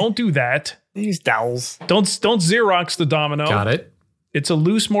domino. Don't do that. Use dowels. Don't Xerox the domino. Got it. It's a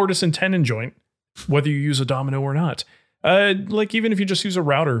loose mortise and tenon joint, whether you use a domino or not. Like even if you just use a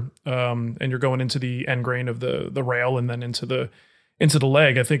router and you're going into the end grain of the rail and then into the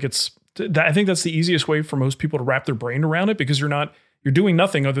leg, I think that's the easiest way for most people to wrap their brain around it, because you're doing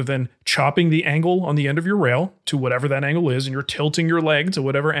nothing other than chopping the angle on the end of your rail to whatever that angle is, and you're tilting your leg to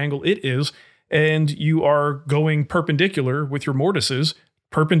whatever angle it is, and you are going perpendicular with your mortises,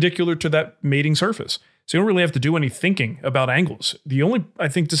 perpendicular to that mating surface. So you don't really have to do any thinking about angles. The only, I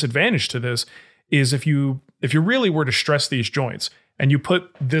think, disadvantage to this is if you really were to stress these joints and you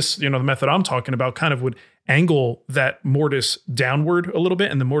put this, you know, the method I'm talking about kind of would angle that mortise downward a little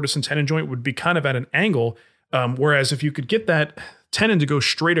bit, and the mortise and tenon joint would be kind of at an angle. Whereas if you could get that tenon to go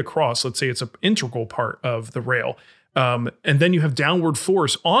straight across, let's say it's an integral part of the rail, and then you have downward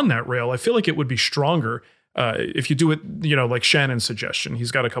force on that rail, I feel like it would be stronger. If you do it, you know, like Shannon's suggestion, he's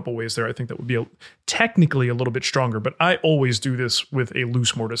got a couple ways there. I think that would be technically a little bit stronger, but I always do this with a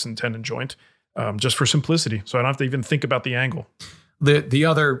loose mortise and tenon joint, just for simplicity. So I don't have to even think about the angle. The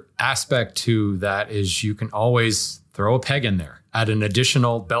other aspect to that is you can always throw a peg in there, add an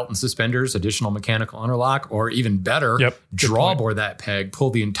additional belt and suspenders, additional mechanical interlock, or even better, draw bore that peg, pull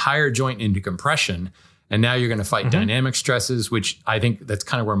the entire joint into compression. And now you're going to fight dynamic stresses, which I think that's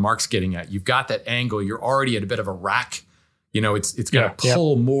kind of where Mark's getting at. You've got that angle. You're already at a bit of a rack. You know, it's going to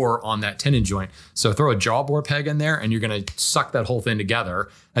pull more on that tenon joint. So throw a jaw bore peg in there and you're going to suck that whole thing together.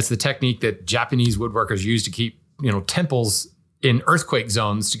 That's the technique that Japanese woodworkers use to keep, you know, temples in earthquake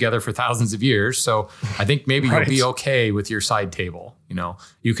zones together for thousands of years. So I think maybe you'll be okay with your side table. You know,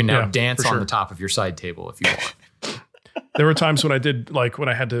 you can now dance on the top of your side table if you want. There were times when I did, like when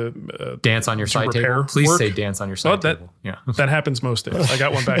I had to dance on your side table. Please say dance on your side table. Yeah, that happens most days. I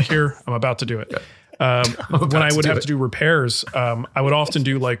got one back here. I'm about to do it. When I would have to do repairs, I would often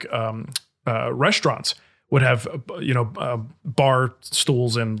do like restaurants would have, bar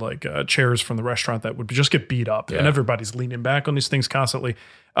stools and like chairs from the restaurant that would just get beat up, and everybody's leaning back on these things constantly.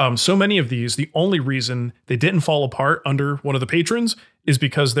 So many of these, the only reason they didn't fall apart under one of the patrons is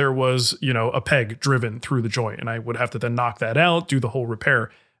because there was, a peg driven through the joint, and I would have to then knock that out, do the whole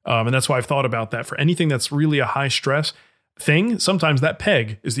repair. And that's why I've thought about that for anything that's really a high stress thing. Sometimes that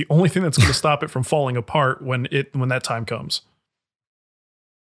peg is the only thing that's going to stop it from falling apart when that time comes.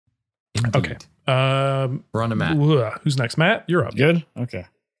 Indeed. Okay. We're on to Matt. Who's next? Matt, you're up. Good. Okay.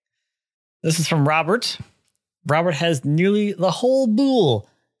 This is from Robert. Robert has nearly the whole boule.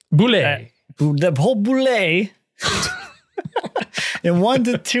 Boule. The whole boule. In 1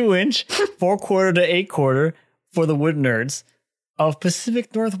 to 2 inch, 4/4 to 8/4 for the wood nerds of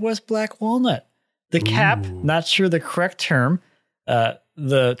Pacific Northwest black walnut. The cap, not sure the correct term.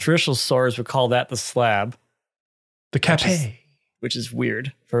 The traditional stores would call that the slab. The cap, which is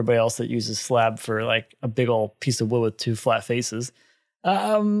weird for everybody else that uses slab for like a big old piece of wood with 2 flat faces.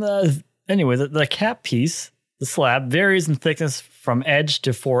 Anyway, the cap piece, the slab, varies in thickness from edge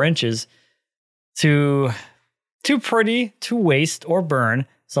to 4 inches to too pretty to waste or burn.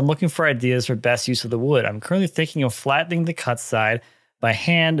 So I'm looking for ideas for best use of the wood. I'm currently thinking of flattening the cut side by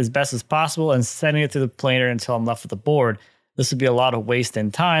hand as best as possible and sending it through the planer until I'm left with the board. This would be a lot of waste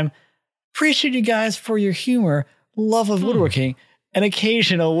and time. Appreciate you guys for your humor, love of woodworking, and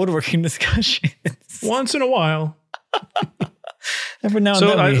occasional woodworking discussions. Once in a while. Every now and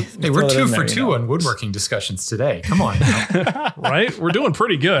then. Hey, we're 2 for 2 on woodworking discussions today. Come on now. Right? We're doing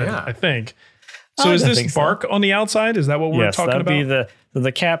pretty good, I think. So is this bark on the outside? Is that what we're talking about? Yes, that would be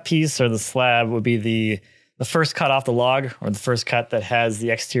the cap piece, or the slab would be the first cut off the log, or the first cut that has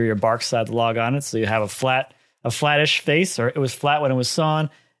the exterior bark side of the log on it. So you have a flattish face, or it was flat when it was sawn,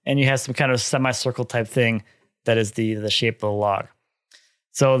 and you have some kind of semicircle type thing that is the shape of the log.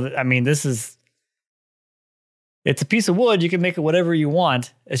 So, I mean, it's a piece of wood. You can make it whatever you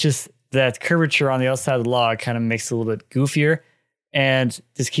want. It's just that curvature on the outside of the log kind of makes it a little bit goofier. And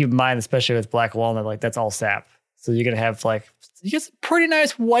just keep in mind, especially with black walnut, like that's all sap. So you're going to have you get some pretty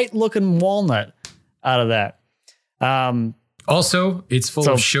nice white looking walnut out of that. Also, it's full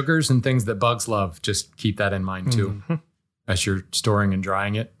of sugars and things that bugs love. Just keep that in mind too, as you're storing and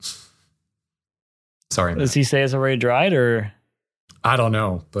drying it. Sorry, Matt. Does he say it's already dried, or? I don't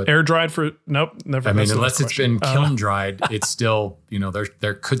know, but air dried for nope, never. I mean, unless it's been kiln dried, it's still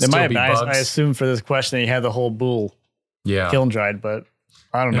there could still be bugs. I assume for this question that you had the whole boule, kiln dried, but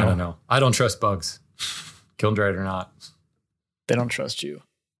I don't know. I don't know. I don't trust bugs, kiln dried or not. They don't trust you.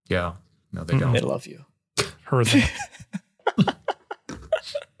 Yeah, no, they don't. They love you. Heard that.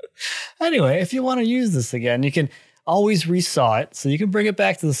 Anyway, if you want to use this again, you can always resaw it. So you can bring it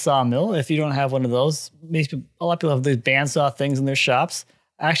back to the sawmill if you don't have one of those. Maybe a lot of people have these bandsaw things in their shops.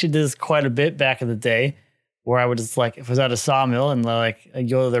 I actually did this quite a bit back in the day, where I would just if I was at a sawmill and I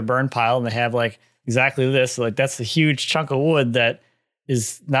go to their burn pile and they have exactly this. So that's a huge chunk of wood that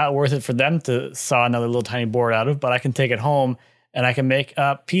is not worth it for them to saw another little tiny board out of, but I can take it home and I can make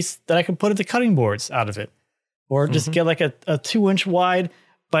a piece that I can put into cutting boards out of it. Or just get a 2 inch wide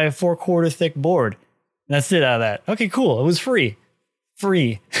by a 4/4 thick board. And that's it out of that. Okay, cool. It was free.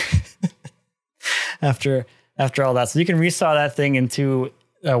 After all that. So you can resaw that thing into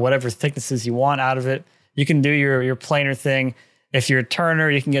whatever thicknesses you want out of it. You can do your planer thing. If you're a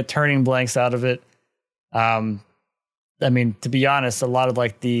turner, you can get turning blanks out of it. I mean, to be honest, a lot of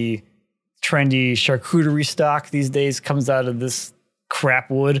the trendy charcuterie stock these days comes out of this crap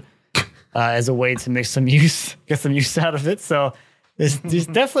wood as a way to get some use out of it. So there's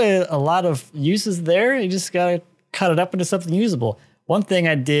definitely a lot of uses there. You just got to cut it up into something usable. One thing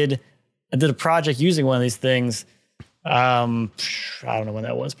I did a project using one of these things. I don't know when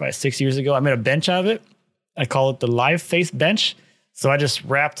that was, probably 6 years ago. I made a bench out of it. I call it the live face bench. So I just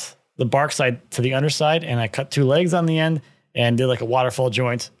wrapped the bark side to the underside and I cut 2 legs on the end and did a waterfall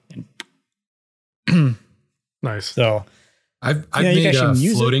joint. Nice. So I've made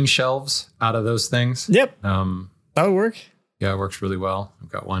floating shelves out of those things. Yep. That would work. Yeah, it works really well.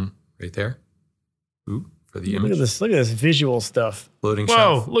 I've got one right there. Ooh, for the image. Look at this visual stuff. Floating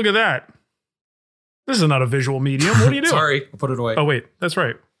shelf. Whoa, look at that. This is not a visual medium. What are you doing? Sorry, I'll put it away. Oh, wait. That's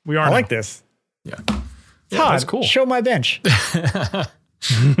right. We are. I like this. Yeah. Todd, that's cool. Show my bench.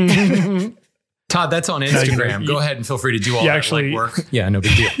 Todd, that's on Instagram. Go ahead and feel free to do all that work. Yeah, no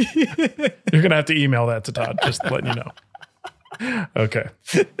big deal. You're going to have to email that to Todd, just letting you know. Okay.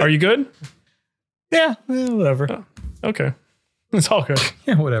 Are you good? Yeah, whatever. Okay. It's all good.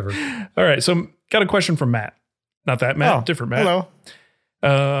 Yeah, whatever. All right. So got a question from Matt. Not that Matt, different Matt.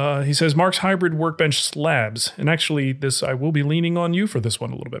 Hello. He says, Mark's hybrid workbench slabs. And actually, I will be leaning on you for this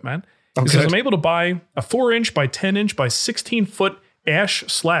one a little bit, Matt. He says, I'm able to buy a 4-inch by 10-inch by 16-foot ash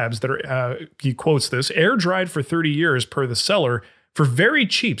slabs that are, he quotes this, air dried for 30 years per the seller for very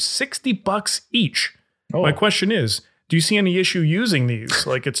cheap, $60 each. Oh. My question is, do you see any issue using these?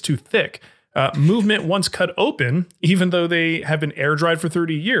 Like it's too thick. Movement once cut open, even though they have been air dried for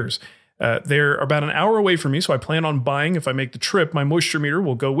 30 years. They're about an hour away from me, so I plan on buying if I make the trip. My moisture meter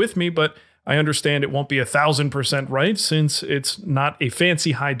will go with me, but I understand it won't be 1,000% right since it's not a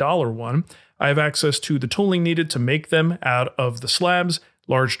fancy high dollar one. I have access to the tooling needed to make them out of the slabs,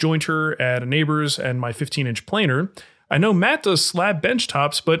 large jointer at a neighbor's, and my 15-inch planer. I know Matt does slab bench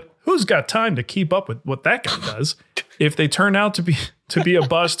tops, but who's got time to keep up with what that guy does? If they turn out to be a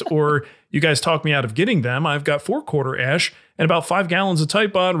bust or you guys talk me out of getting them, I've got 4-quarter ash and about 5 gallons of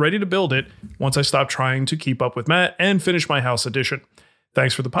Titebond ready to build it once I stop trying to keep up with Matt and finish my house edition.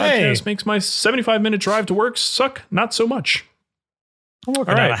 Thanks for the podcast. Hey. Makes my 75-minute drive to work suck not so much. I'm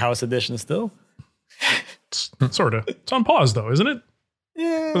working on a house edition still. Sort of. It's on pause, though, isn't it?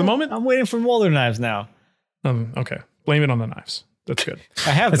 Yeah. For the moment? I'm waiting for Molder knives now. Okay. Blame it on the knives. That's good.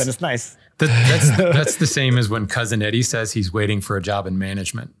 I have been. It's nice. That's the same as when Cousin Eddie says he's waiting for a job in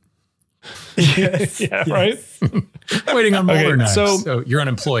management. Yes. Yeah, right? Waiting on Molder knives. So you're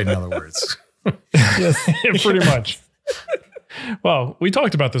unemployed, in other words. Yes, pretty much. Well, we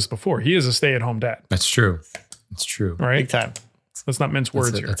talked about this before. He is a stay-at-home dad. That's true. It's true. Right? Big time. Let's not mince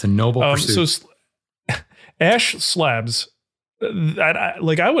words here. That's a noble pursuit. So ash slabs, I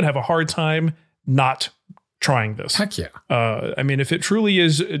would have a hard time not trying this. Heck yeah. I mean, if it truly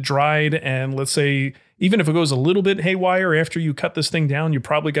is dried and let's say, even if it goes a little bit haywire after you cut this thing down, you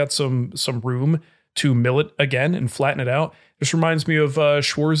probably got some room to mill it again and flatten it out. This reminds me of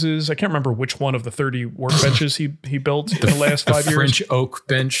Schwarz's. I can't remember which one of the 30 workbenches he built in the last 5 years. French oak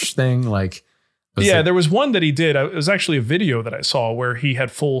bench thing, there was one that he did. It was actually a video that I saw where he had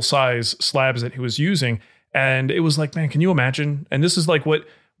full size slabs that he was using, and it was like, man, can you imagine? And this is like what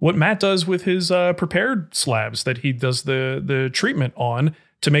Matt does with his prepared slabs that he does the treatment on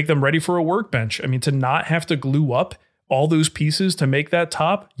to make them ready for a workbench. I mean, to not have to glue up all those pieces to make that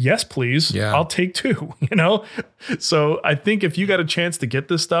top. Yes, please. Yeah. I'll take 2, So I think if you got a chance to get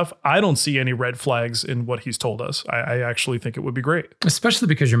this stuff, I don't see any red flags in what he's told us. I actually think it would be great. Especially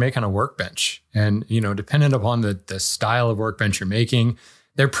because you're making a workbench and, dependent upon the style of workbench you're making,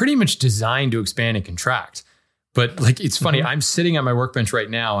 they're pretty much designed to expand and contract. But it's funny, mm-hmm. I'm sitting on my workbench right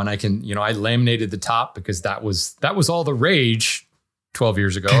now and I can, I laminated the top because that was all the rage 12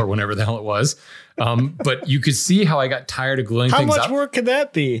 years ago or whenever the hell it was. But you could see how I got tired of gluing things up. How much work could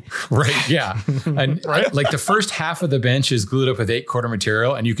that be? Right. Yeah. And right? The first half of the bench is glued up with 8-quarter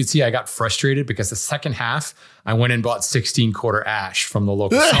material. And you could see I got frustrated because the second half, I went and bought 16-quarter ash from the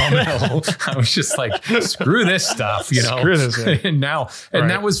local sawmill. I was just like, screw this stuff, Screw this. And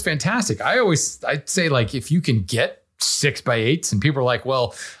that was fantastic. I'd say if you can get 6x8s and people are like,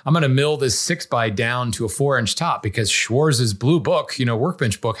 well, I'm going to mill this 6x down to a 4-inch top because Schwarz's blue book,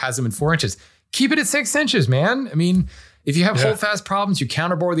 workbench book has them in 4 inches. Keep it at 6 inches, man. I mean, if you have holdfast problems, you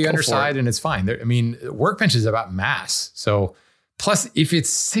counterbore the underside and it's fine. Workbench is about mass. So plus if it's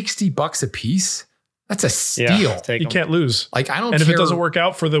 $60 a piece, that's a steal. You can't lose. I don't care. And if it doesn't work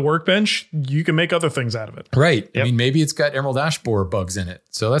out for the workbench, you can make other things out of it. Right. Yep. I mean, maybe it's got emerald ash borer bugs in it.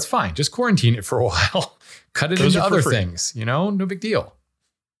 So that's fine. Just quarantine it for a while. Cut it into other things, no big deal.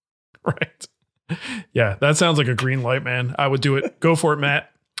 Right. Yeah, that sounds like a green light, man. I would do it. Go for it, Matt.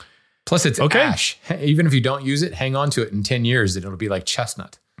 Plus it's ash. Even if you don't use it, hang on to it in 10 years. It'll be like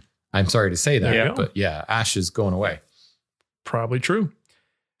chestnut. I'm sorry to say that, but ash is going away. Probably true.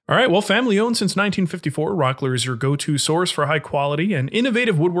 All right. Well, family owned since 1954, Rockler is your go-to source for high quality and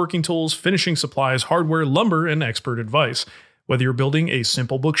innovative woodworking tools, finishing supplies, hardware, lumber, and expert advice. Whether you're building a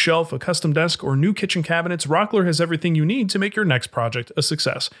simple bookshelf, a custom desk, or new kitchen cabinets, Rockler has everything you need to make your next project a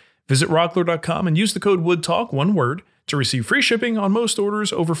success. Visit rockler.com and use the code WoodTalk, one word, to receive free shipping on most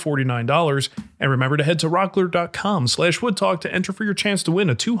orders over $49. And remember to head to rockler.com/woodtalk to enter for your chance to win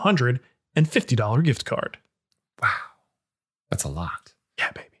a $250 gift card. Wow. That's a lot.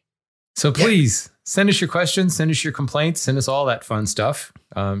 Yeah, baby. So please send us your questions, send us your complaints, send us all that fun stuff.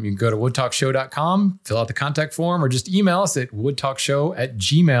 You can go to woodtalkshow.com, fill out the contact form, or just email us at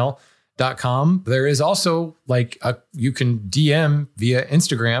woodtalkshow@gmail.com. There is also you can DM via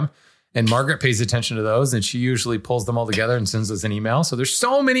Instagram, and Margaret pays attention to those, and she usually pulls them all together and sends us an email. So there's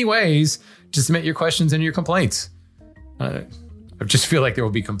so many ways to submit your questions and your complaints. I just feel like there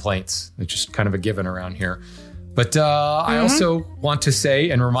will be complaints. It's just kind of a given around here. But I also want to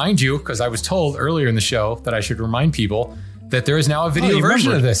say and remind you, because I was told earlier in the show that I should remind people that there is now a video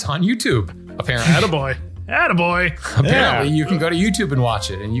version of this on YouTube, apparently. Attaboy. Apparently, you can go to YouTube and watch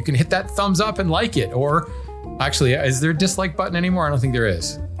it, and you can hit that thumbs up and like it. Or actually, is there a dislike button anymore? I don't think there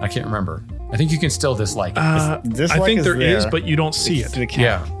is. I can't remember. I think you can still dislike it. I think there is, but you don't see it. We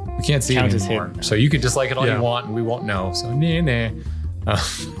can't see it anymore. So you can dislike it all you want, and we won't know. So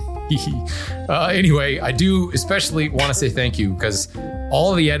anyway, I do especially want to say thank you, because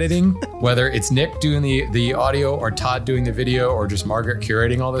all the editing, whether it's Nick doing the audio or Todd doing the video or just Margaret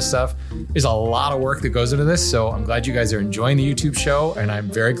curating all this stuff, is a lot of work that goes into this. So I'm glad you guys are enjoying the YouTube show, and I'm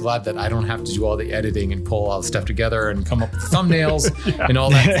very glad that I don't have to do all the editing and pull all the stuff together and come up with thumbnails and all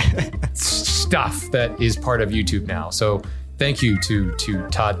that stuff that is part of YouTube now. So thank you to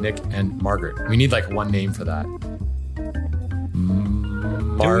Todd, Nick, and Margaret. We need like one name for that.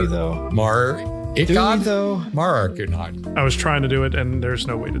 I was trying to do it, and there's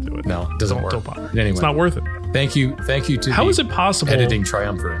no way to do it. No, it doesn't work. Anyway, it's not worth it. Thank you to how is it possible editing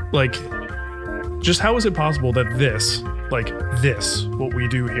triumvirate? Like, just how is it possible that this, what we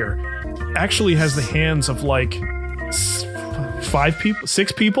do here, actually has the hands of like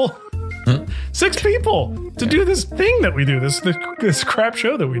 6 people? 6 people to do this thing that we do, this crap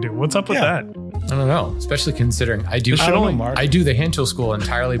show that we do. What's up with that? I don't know, especially considering I do the hand tool school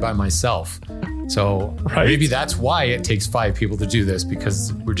entirely by myself. So maybe that's why it takes 5 people to do this,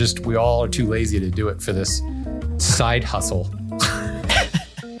 because we all are too lazy to do it for this side hustle.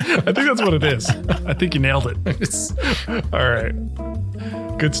 I think that's what it is. I think you nailed it. All right.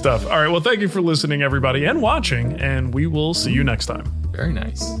 Good stuff. All right. Well, thank you for listening, everybody, and watching, and we will see you next time. Very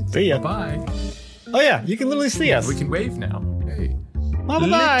nice. See ya. Bye. Oh, yeah. You can literally see us. We can wave now. Hey.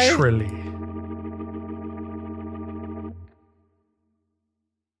 Bye-bye. Literally.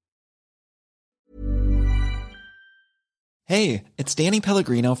 Hey, it's Danny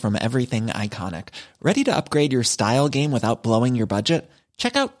Pellegrino from Everything Iconic. Ready to upgrade your style game without blowing your budget?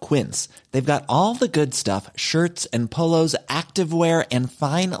 Check out Quince. They've got all the good stuff, shirts and polos, activewear, and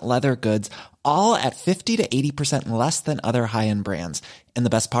fine leather goods, all at 50 to 80% less than other high-end brands. And the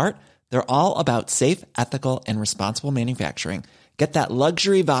best part? They're all about safe, ethical, and responsible manufacturing. Get that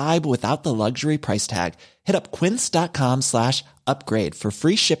luxury vibe without the luxury price tag. Hit up quince.com/upgrade for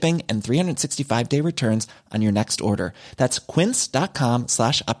free shipping and 365-day returns on your next order. That's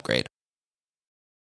quince.com/upgrade.